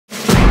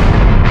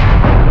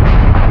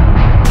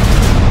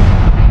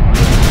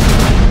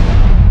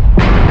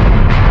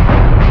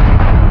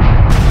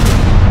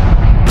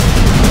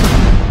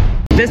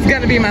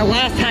my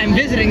last time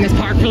visiting this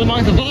park for the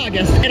month of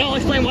August, and I'll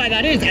explain why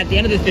that is at the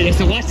end of this video,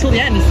 so watch till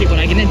the end to see what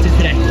I get into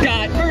today.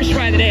 Got first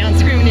try of the day on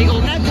Screaming Eagle,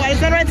 not quite a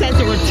Sunrise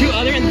Sensor, with two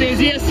other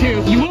enthusiasts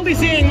who you will be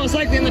seeing most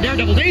likely in the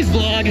Daredevil Days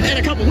vlog in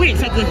a couple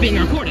weeks after this being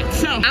recorded.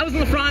 So I was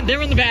in the front, they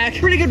were in the back.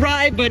 Pretty good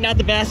ride, but not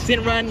the best.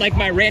 Didn't run like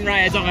my rain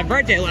rides on my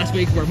birthday last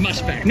week were much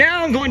better.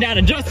 Now I'm going down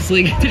to Justice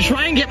League to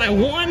try and get my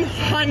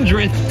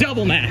 100th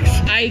double max.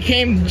 I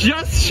came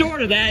just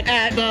short of that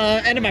at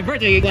the end of my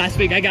birthday last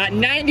week. I got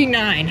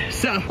 99.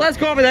 So let's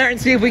go over there and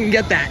see if we can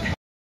get that.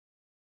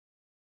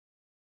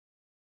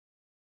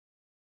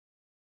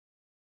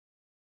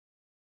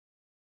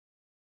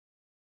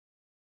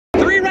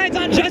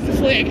 On Justice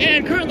League,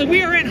 and currently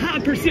we are in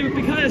hot pursuit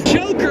because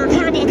Joker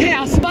Carnival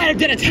Chaos might have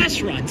did a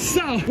test run.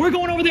 So we're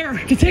going over there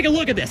to take a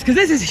look at this because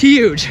this is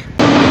huge.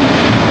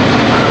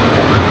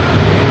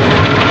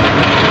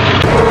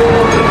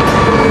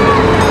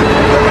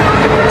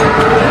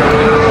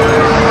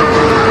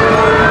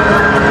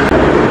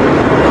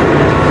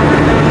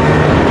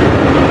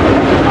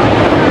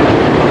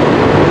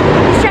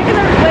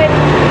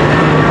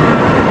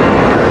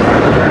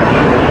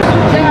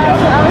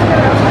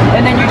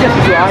 And then you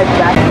just drive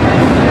back.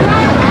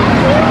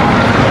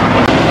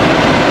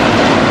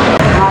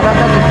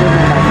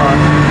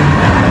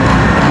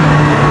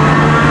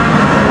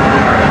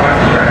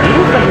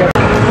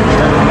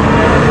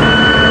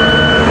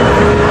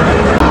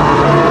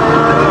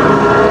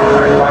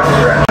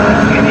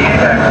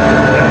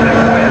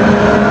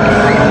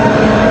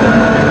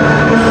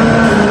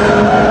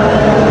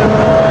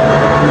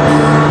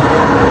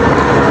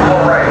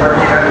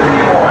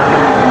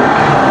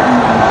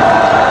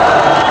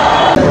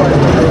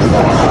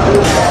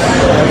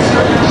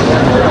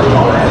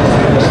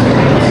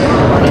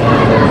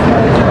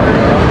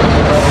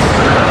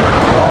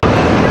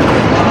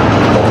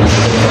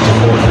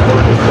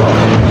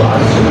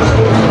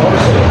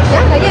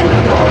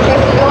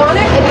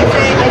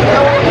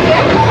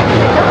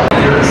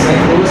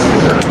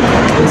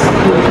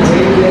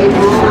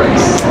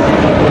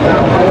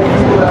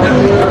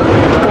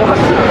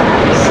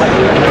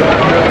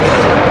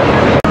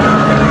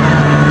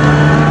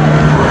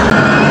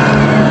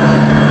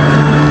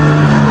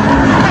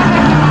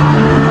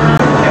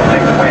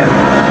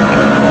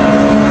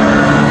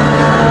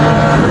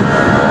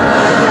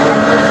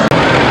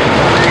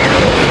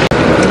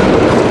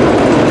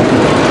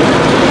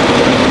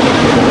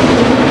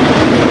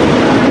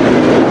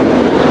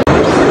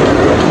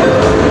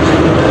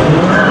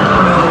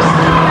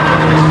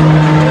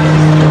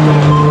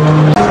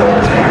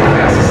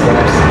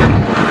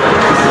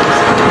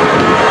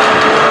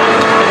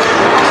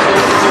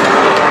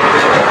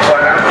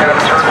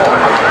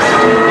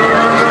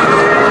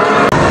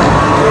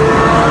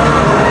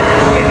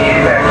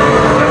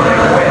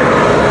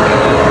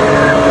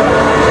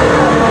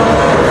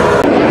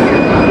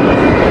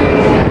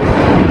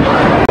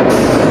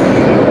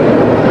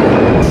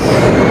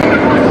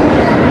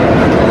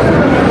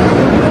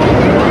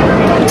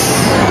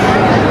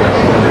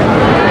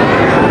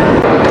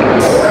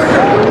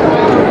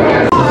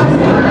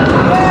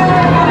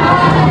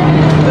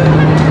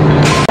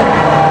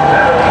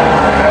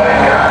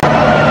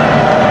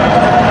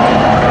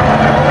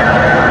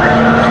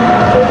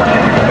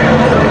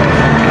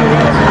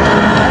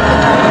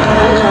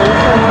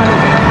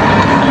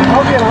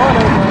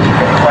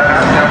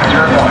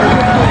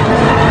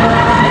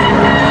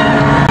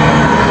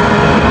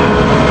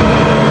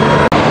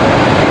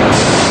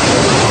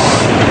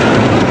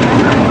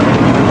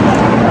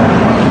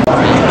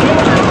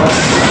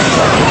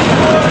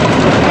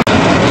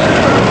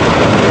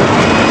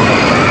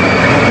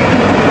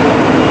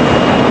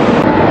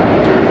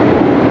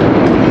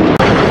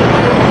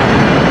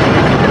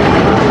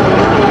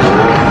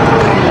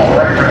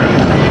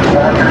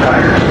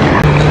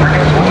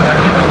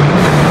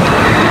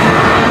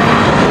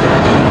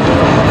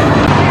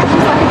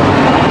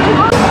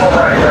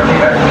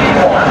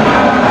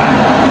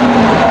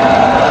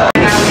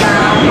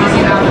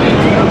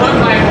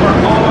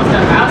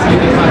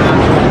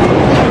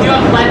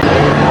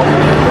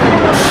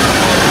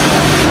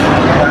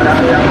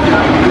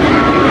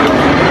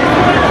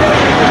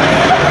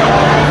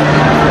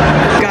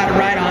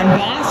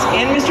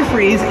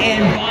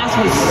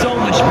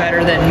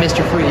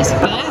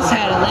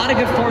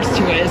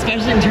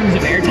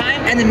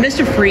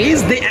 Mr.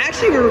 Freeze, they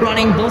actually were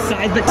running both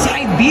sides, but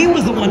side B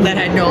was the one that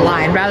had no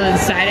line rather than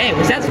side A,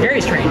 which that's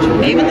very strange.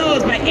 Even though it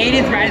was my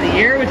 80th ride of the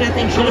year, which I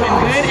think should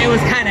have been good, it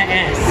was kind of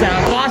S,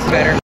 so Boss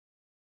better.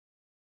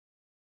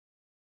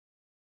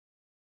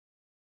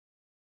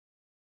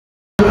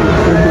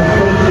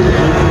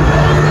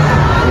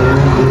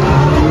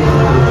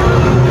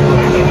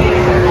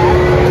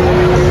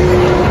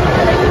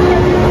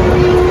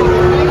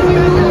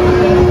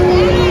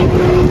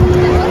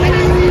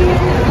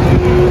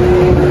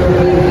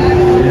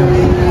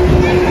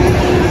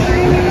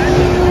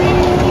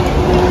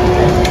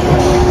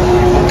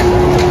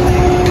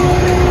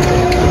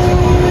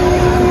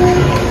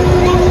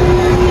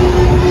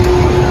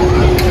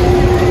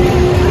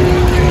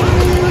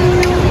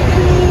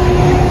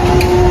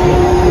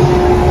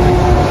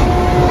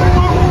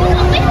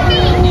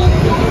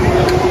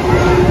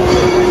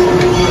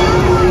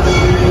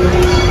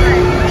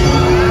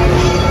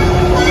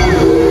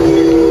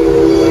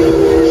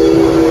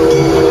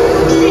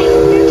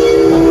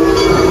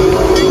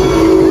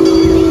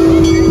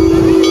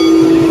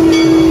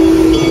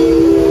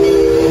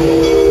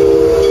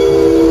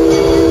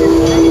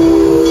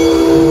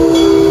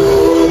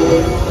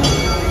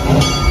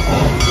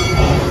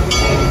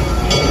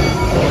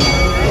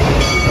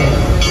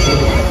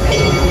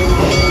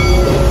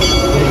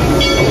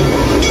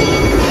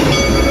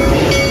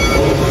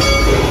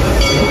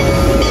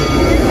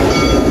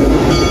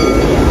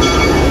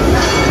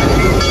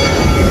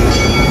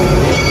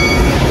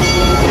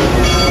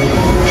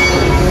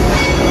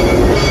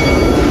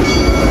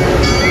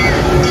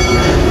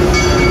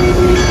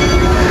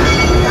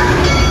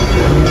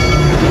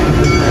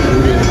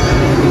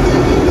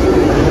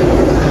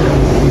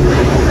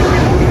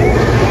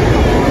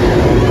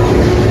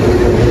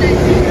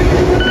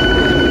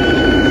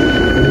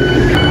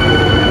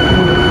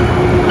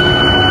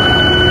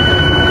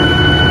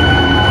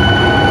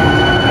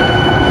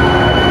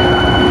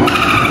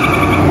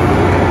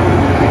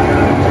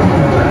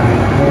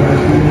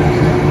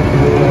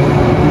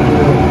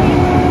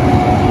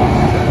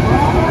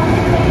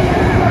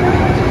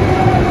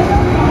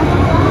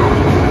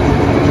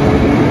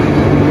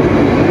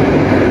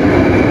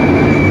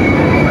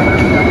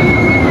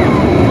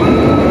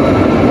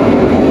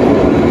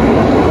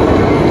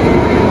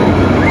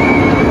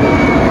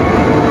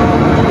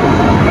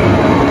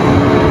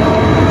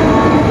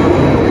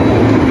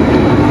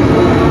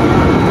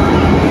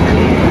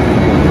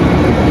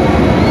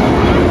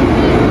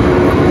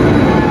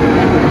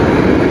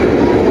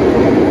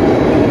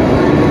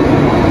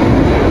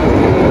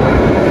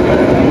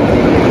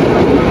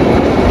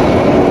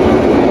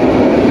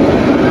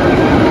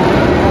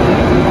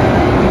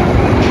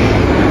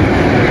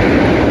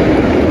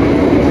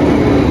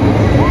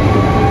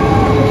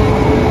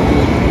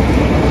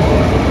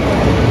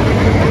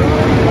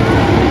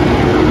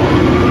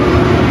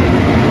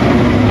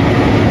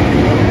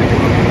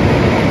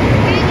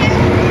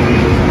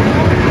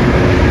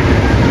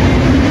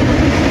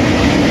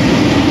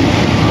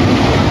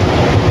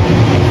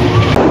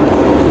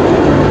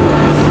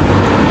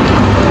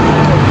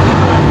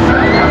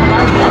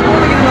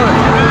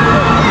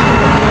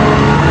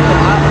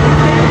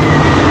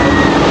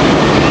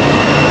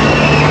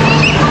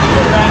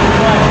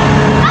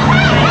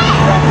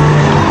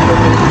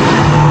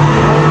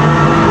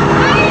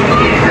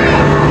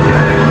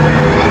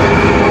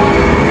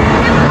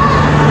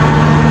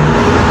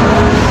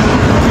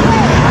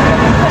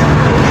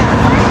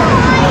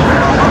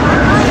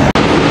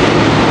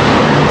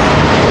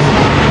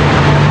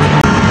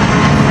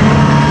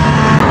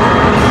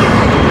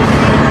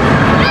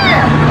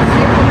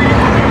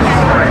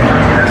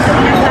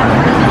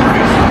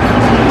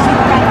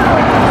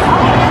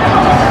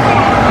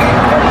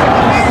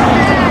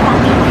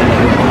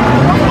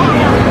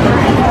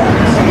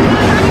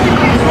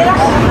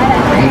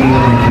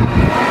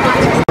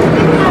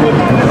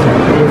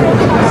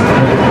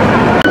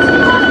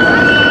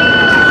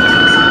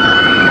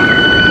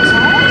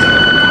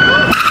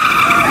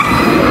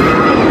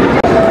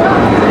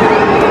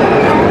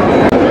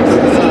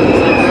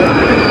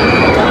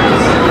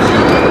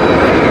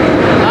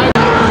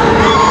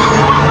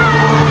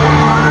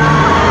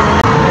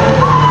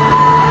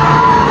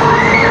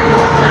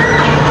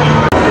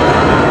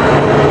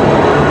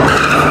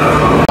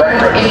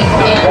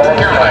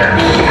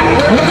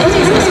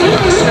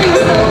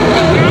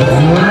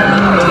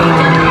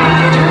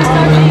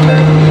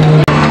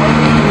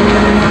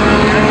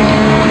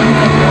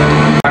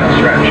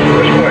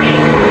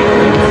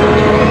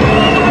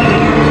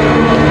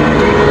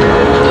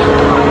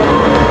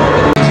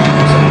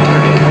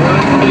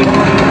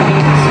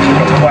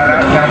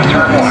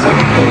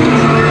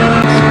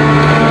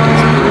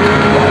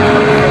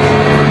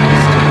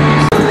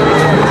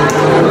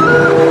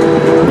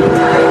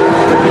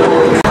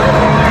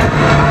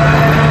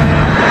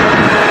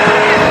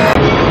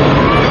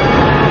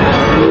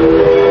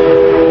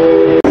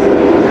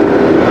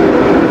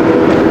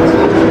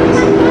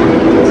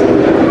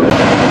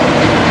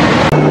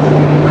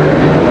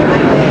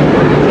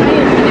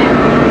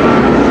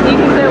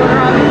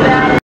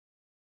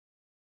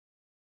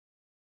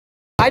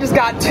 just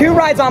got 2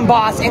 rides on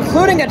Boss,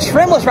 including a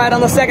trimless ride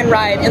on the second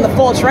ride in the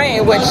full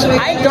train, which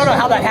I don't know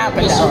how that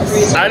happened,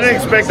 Alice. I didn't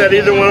expect that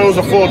either when it was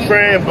a full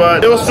train,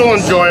 but it was still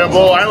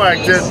enjoyable. I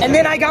liked it. And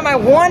then I got my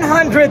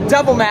 100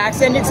 double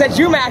max, and it said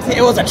you maxed it,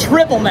 it was a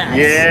triple max.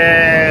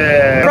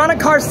 Yeah. We're on a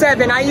car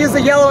 7. I used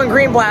the yellow and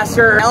green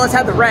blaster. Ellis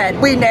had the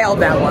red. We nailed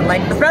that one.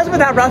 Like, especially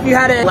with how rough you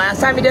had it last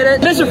time you did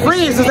it. Mr.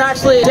 Freeze is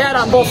actually dead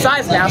on both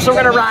sides now, so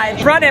we're gonna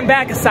ride front and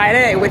back of side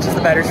A, which is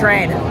the better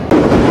train.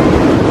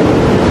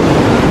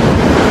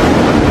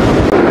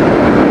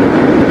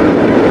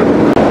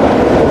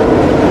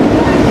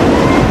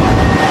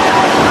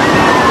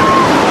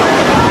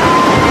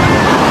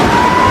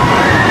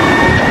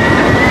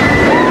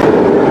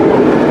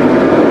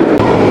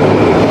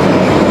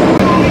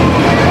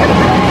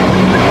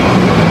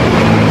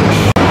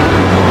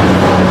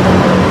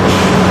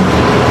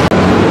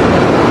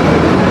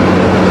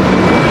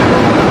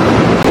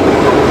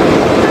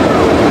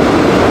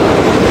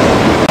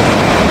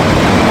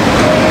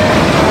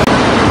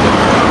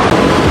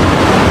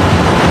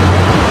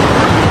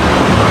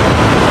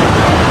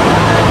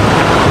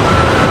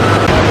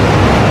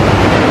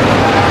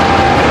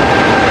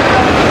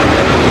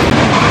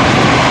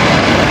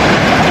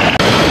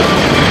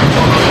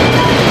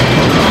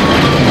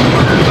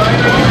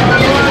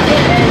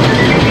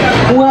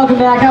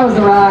 How was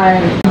the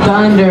ride?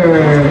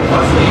 Thunder.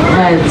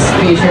 Let's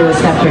be sure to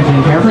step quickly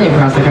carefully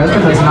across the coaster,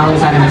 placing all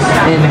these items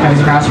in the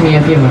cubbies across from you.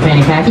 If you have a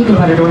fanny pack, you can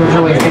put it towards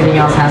your waist. Everything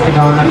else has to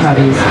go in the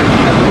cubbies.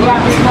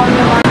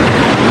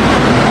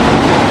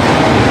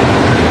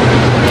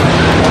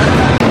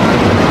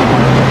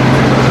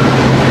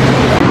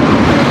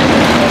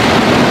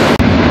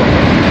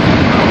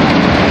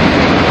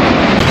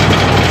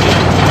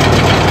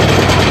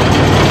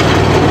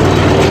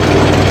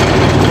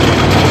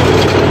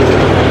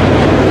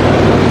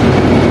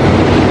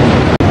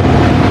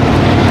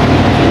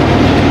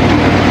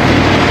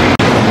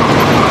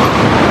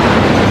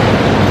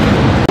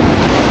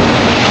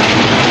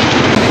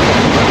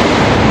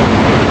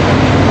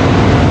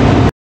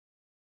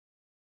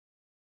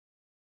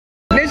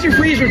 Mr.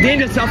 Freeze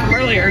redeemed himself from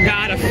earlier,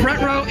 got a front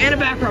row and a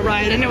back row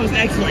ride, and it was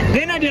excellent.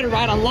 Then I did a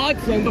ride on Log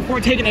Flume before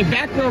taking a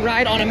back row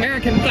ride on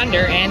American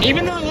Thunder, and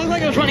even though it looked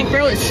like it was running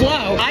fairly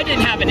slow, I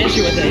didn't have an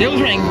issue with it. It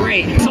was running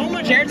great. So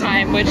much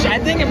airtime, which I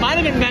think it might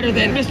have been better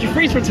than Mr.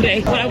 Freeze for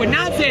today, but I would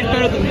not say it's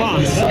better than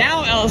Boss.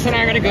 Now Ellis and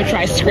I are gonna go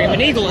try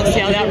Screaming Eagle and see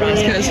how that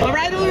runs, because the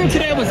ride earlier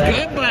today was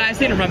good, but I've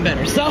seen it run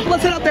better. So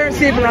let's head out there and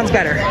see if it runs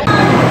better.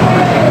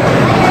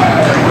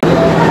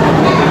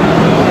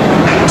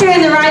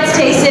 During the ride,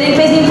 stay sitting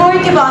facing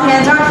forward, keep all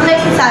hands, arms,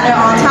 legs inside at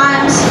all times.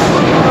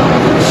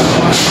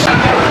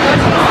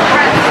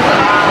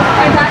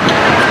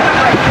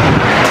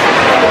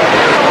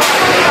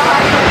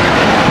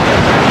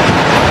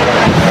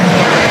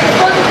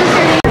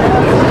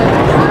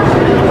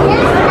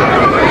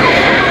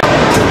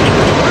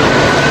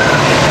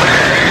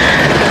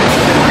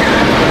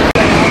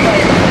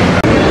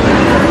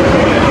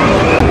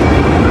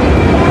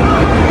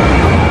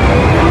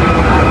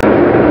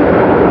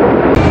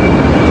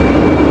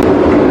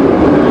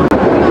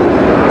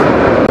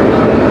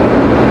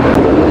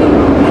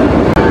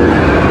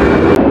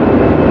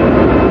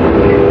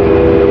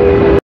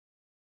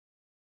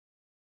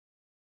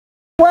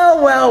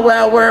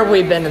 Well, where have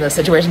we been in this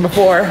situation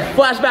before?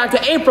 Flashback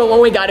to April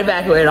when we got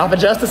evacuated off of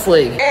Justice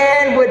League.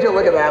 And would you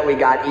look at that, we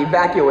got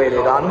evacuated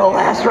on the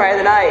last ride of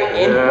the night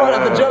in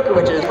front of the Joker,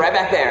 which is right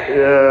back there.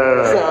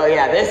 Yeah. So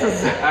yeah, this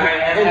is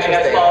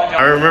interesting.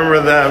 I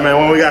remember that, man,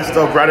 when we got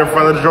stuck right in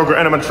front of the Joker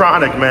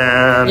animatronic,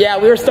 man. Yeah,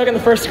 we were stuck in the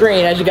first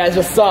screen, as you guys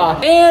just saw.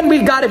 And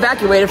we got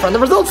evacuated from the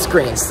results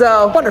screen,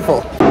 so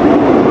wonderful.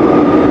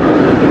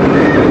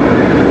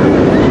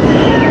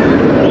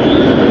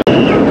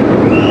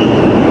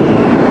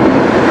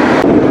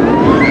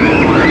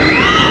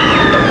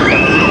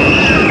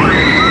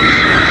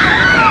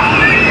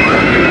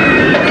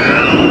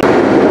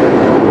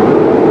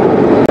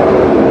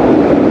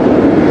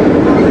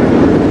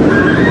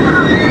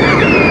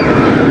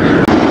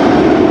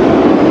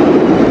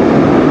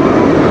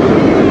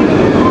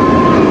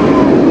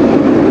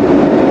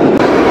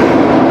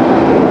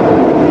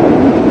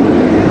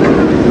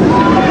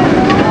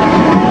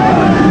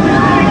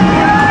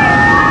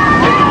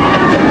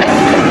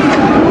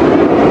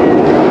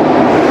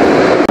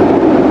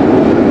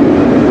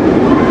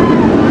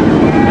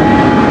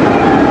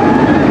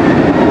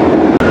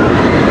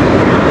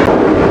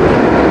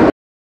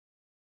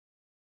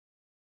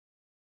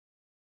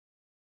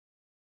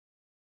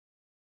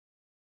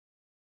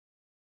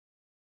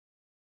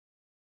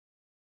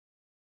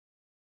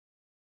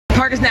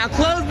 Park is now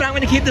closed, but I'm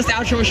going to keep this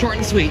outro short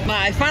and sweet.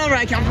 My final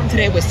ride count from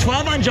today was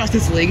 12 on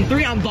Justice League,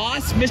 3 on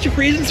Boss, Mr.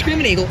 Freeze and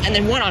Screaming Eagle, and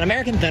then 1 on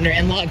American Thunder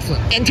and Log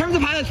Flume. In terms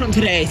of highlights from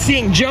today,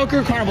 seeing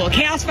Joker, Carnival of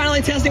Chaos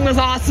finally testing was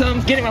awesome,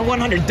 getting my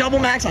 100 double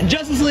max on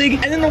Justice League,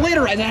 and then the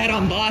later rides I had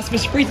on Boss,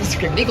 Mr. Freeze and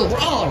Screaming Eagle were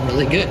all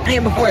really good.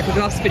 And before I click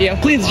off this video,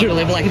 please be sure to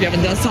leave a like if you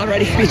haven't done so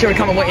already. Be sure to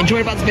comment what you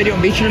enjoyed about this video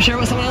and be sure to share it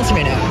with someone else you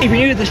may know. If you're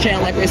new to this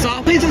channel like we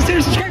saw, please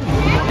consider subscribing.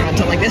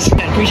 content like this.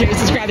 I'd appreciate you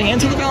subscribing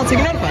and turn the bell so you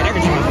get notified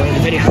every time I upload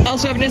a video. I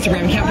also have an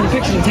Instagram account for the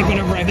pictures I take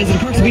whenever I visit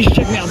parks, so be sure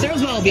to check me out there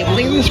as well. I'll be at the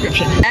link in the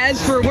description.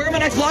 As for where my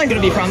next vlog is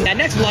going to be from, that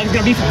next vlog is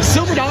going to be from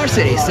Silver Dollar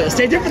City, so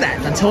stay tuned for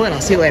that. Until then,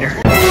 I'll see you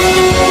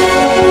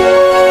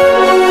later.